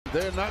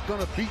They're not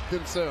going to beat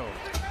themselves.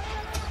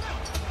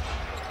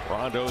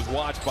 Rondo's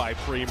watched by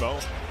Primo.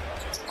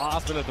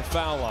 Osman at the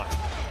foul line.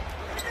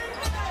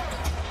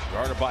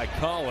 Guarded by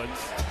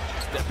Collins.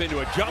 Step into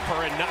a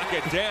jumper and knock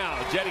it down.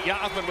 Cedi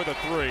Osman with a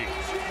three.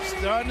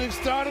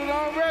 Started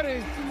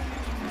already.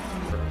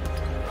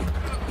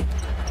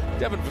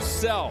 Devin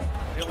Vassell.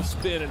 He'll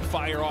spin and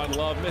fire on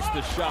Love. Missed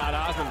the shot.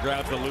 Osman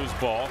grabs the loose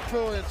ball.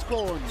 And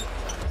scoring.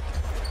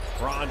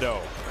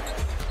 Rondo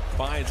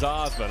finds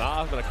Osman.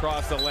 Osman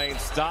across the lane.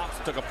 Stops.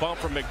 Took a bump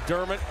from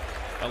McDermott.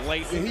 A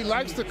late. He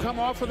likes to come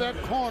off of that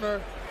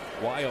corner.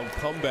 Wild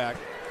comeback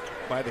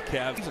by the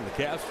Cavs. And the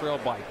Cavs trail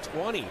by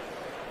 20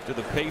 to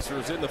the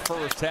Pacers in the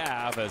first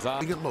half as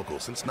Osman local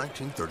since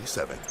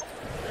 1937.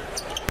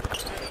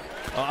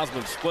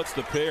 Osman splits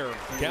the pair.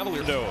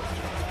 Cavaliers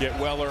get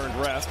well-earned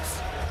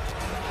rests.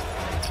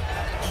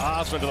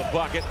 Osman to the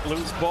bucket.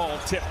 Loose ball.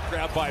 Tip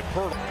grabbed by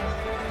Pirtle.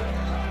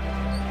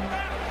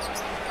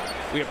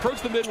 We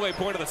approach the midway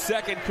point of the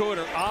second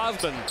quarter.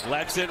 Osman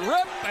lets it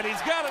rip, and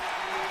he's got it.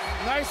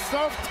 Nice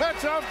soft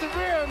touch off the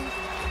rim.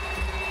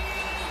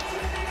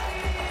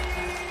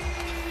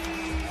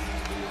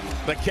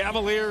 The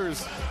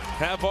Cavaliers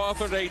have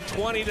authored a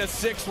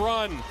 20-6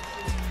 run.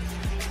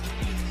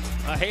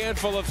 A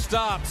handful of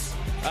stops,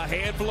 a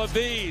handful of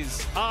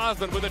these.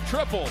 Osman with a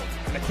triple,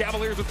 and the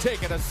Cavaliers have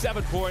taken a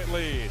 7-point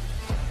lead.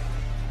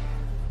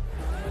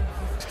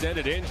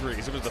 Extended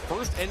injuries. It was the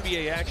first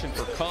NBA action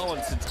for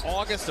Collins since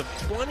August of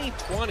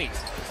 2020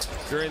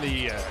 during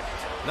the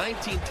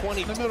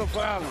 1920. The middle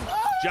foul.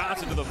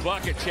 Johnson to the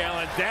bucket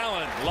challenge.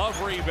 Allen,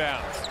 Love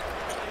rebounds.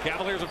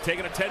 Cavaliers have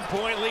taken a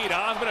 10-point lead.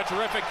 Osman a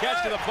terrific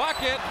catch to the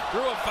bucket.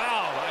 Drew a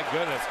foul. My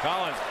goodness,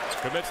 Collins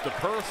commits the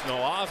personal.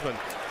 Osman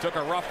took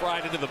a rough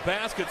ride into the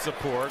basket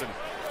support, and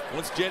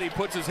once Cedi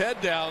puts his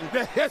head down,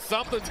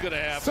 something's going to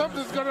happen.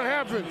 Something's going to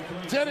happen.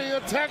 Cedi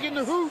attacking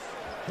the hoop.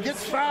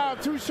 Gets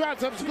fouled. 2 shots.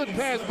 That was a good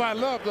pass by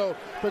Love, though,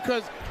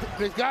 because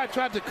the guy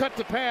tried to cut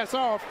the pass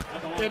off,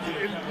 and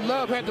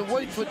Love had to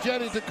wait for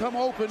Cedi to come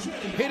open,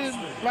 hit him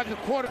like a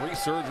quarter. 3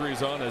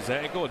 surgeries on his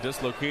ankle, a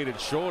dislocated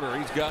shoulder.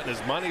 He's gotten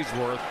his money's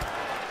worth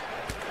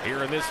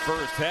here in this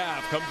first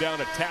half. Come down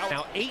to Tower.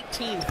 Now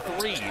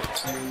 18-3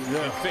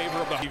 in favor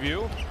of the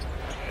view.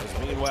 As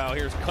meanwhile,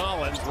 here's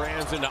Collins.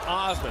 Rams into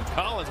Osman.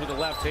 Collins with the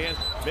left hand.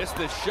 Missed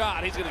the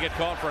shot. He's going to get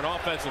called for an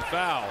offensive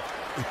foul.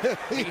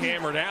 He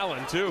hammered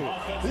Allen, too.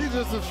 He's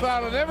just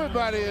fouling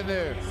everybody in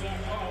there.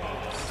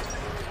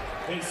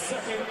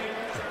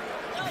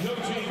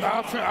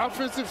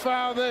 Offensive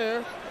foul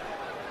there.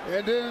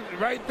 And then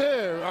right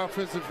there,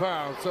 offensive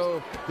foul.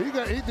 So he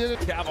did it.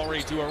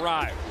 Cavalry to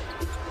arrive.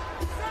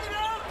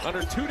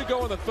 Under 2 to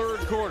go in the third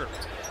quarter.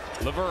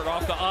 LeVert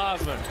off to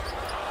Osman.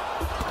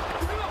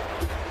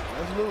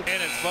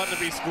 And it's fun to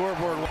be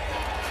scoreboard.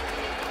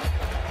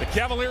 The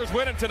Cavaliers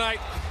winning tonight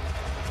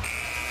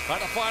by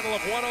the final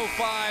of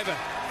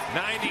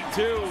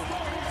 105-92.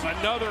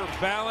 Another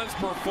balanced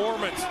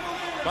performance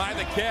by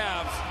the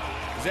Cavs.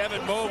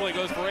 Evan Mobley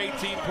goes for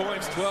 18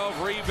 points,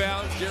 12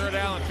 rebounds. Jared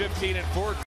Allen 15 and 14.